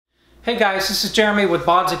Hey guys, this is Jeremy with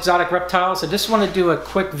Bob's Exotic Reptiles. I just want to do a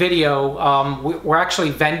quick video. We're actually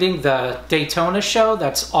vending the Daytona show.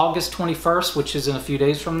 That's August 21st, which is in a few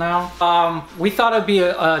days from now. We thought it'd be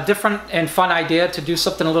a different and fun idea to do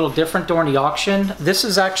something a little different during the auction. This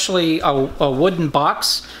is actually a wooden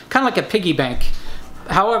box, kind of like a piggy bank.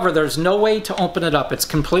 However, there's no way to open it up. It's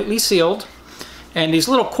completely sealed. And these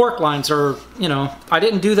little cork lines are, I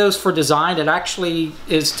didn't do those for design. It actually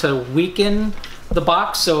is to weaken the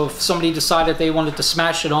box, so if somebody decided they wanted to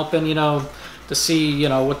smash it open, to see,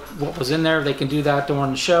 what was in there, they can do that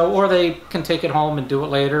during the show, or they can take it home and do it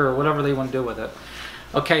later, or whatever they want to do with it.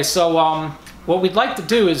 Okay, so what we'd like to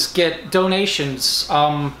do is get donations,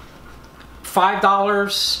 $5, $10,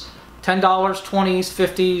 20s,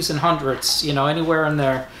 50s, and hundreds, anywhere in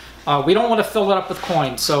there. We don't want to fill it up with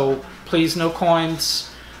coins, so please no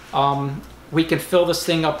coins. We can fill this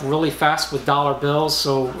thing up really fast with dollar bills,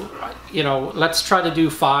 so let's try to do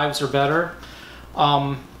 5s or better.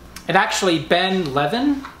 And actually Ben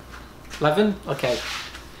Levin, okay.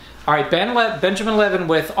 All right, Benjamin Levin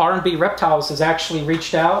with NRBE Reptiles has actually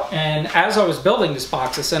reached out, and as I was building this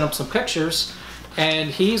box, I sent him some pictures, and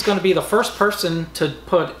he's going to be the first person to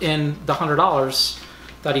put in the $100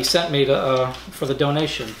 that he sent me to, for the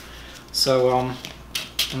donation. So I'm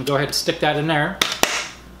going to go ahead and stick that in there.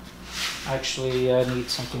 Actually, I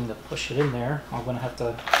need something to push it in there. I'm going to have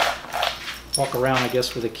to walk around, I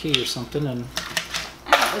guess, with a key or something. And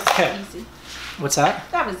that was easy. What's that?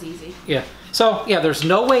 That was easy. Yeah. So, yeah, there's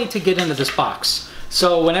no way to get into this box.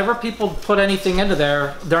 So whenever people put anything into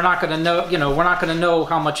there, they're not going to know, we're not going to know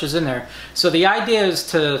how much is in there. So the idea is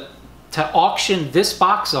to auction this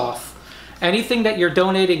box off. Anything that you're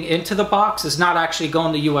donating into the box is not actually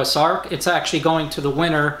going to USArk. It's actually going to the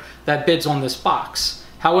winner that bids on this box.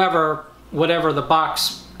 However, whatever the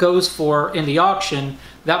box goes for in the auction,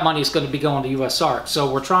 that money is going to be going to USArk. So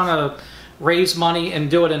we're trying to raise money and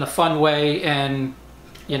do it in a fun way. And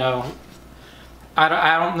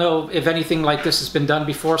I don't know if anything like this has been done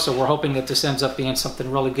before, so we're hoping that this ends up being something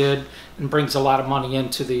really good and brings a lot of money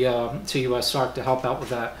into the to USArk to help out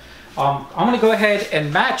with that. I'm going to go ahead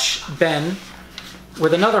and match Ben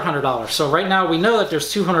with another $100. So right now we know that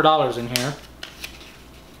there's $200 in here.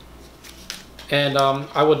 And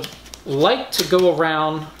I would like to go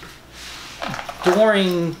around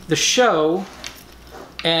during the show,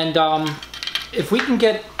 and if we can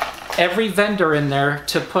get every vendor in there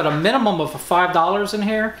to put a minimum of $5 in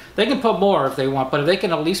here, they can put more if they want, but if they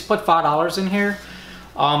can at least put $5 in here,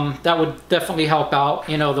 that would definitely help out.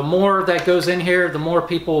 The more that goes in here, the more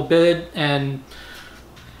people will bid. And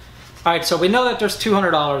all right, so we know that there's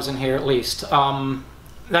 $200 in here at least.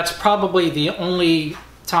 That's probably the only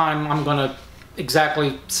time I'm going to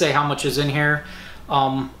exactly say how much is in here.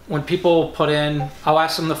 When people put in, I'll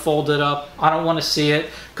ask them to fold it up. I don't want to see it,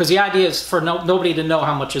 because the idea is for nobody to know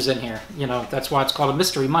how much is in here. That's why it's called a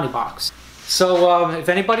mystery money box. So if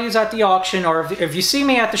anybody is at the auction, or if you see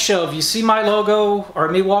me at the show, if you see my logo or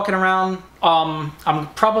me walking around, I'm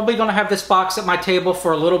probably going to have this box at my table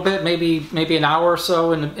for a little bit, maybe an hour or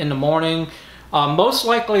so in the morning. Most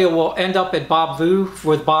likely it will end up at Bob Vu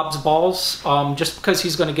with Bob's Balls, just because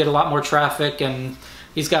he's going to get a lot more traffic and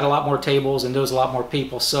he's got a lot more tables and knows a lot more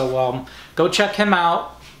people. So go check him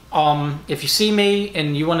out. If you see me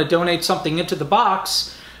and you want to donate something into the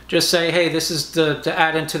box, just say, hey, this is to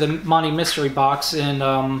add into the money mystery box, and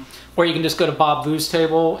or you can just go to Bob Vu's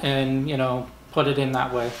table and put it in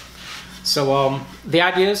that way. So the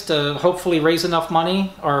idea is to hopefully raise enough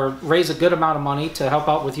money, or raise a good amount of money, to help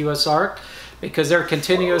out with USArk, because they're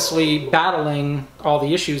continuously battling all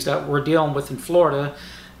the issues that we're dealing with in Florida,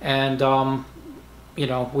 and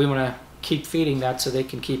we want to keep feeding that so they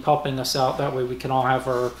can keep helping us out. That way we can all have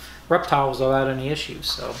our reptiles without any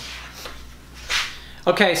issues. So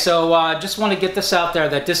okay, so just want to get this out there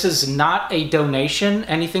that this is not a donation.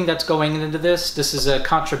 Anything that's going into this is a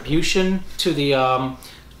contribution to the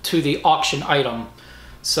auction item.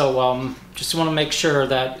 So just want to make sure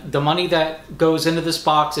that the money that goes into this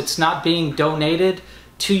box, it's not being donated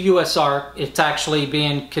to USArk. It's actually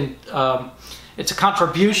being it's a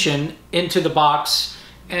contribution into the box,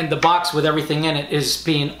 and the box with everything in it is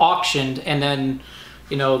being auctioned, and then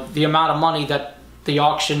the amount of money that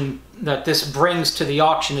this brings to the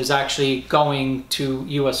auction is actually going to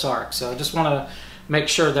USArk. So I just want to make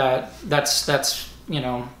sure that that's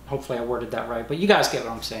hopefully I worded that right, but you guys get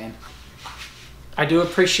what I'm saying. I do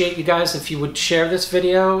appreciate you guys if you would share this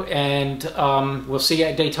video, and we'll see you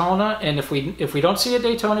at Daytona, and if we don't see you at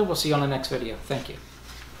Daytona, we'll see you on the next video. Thank you.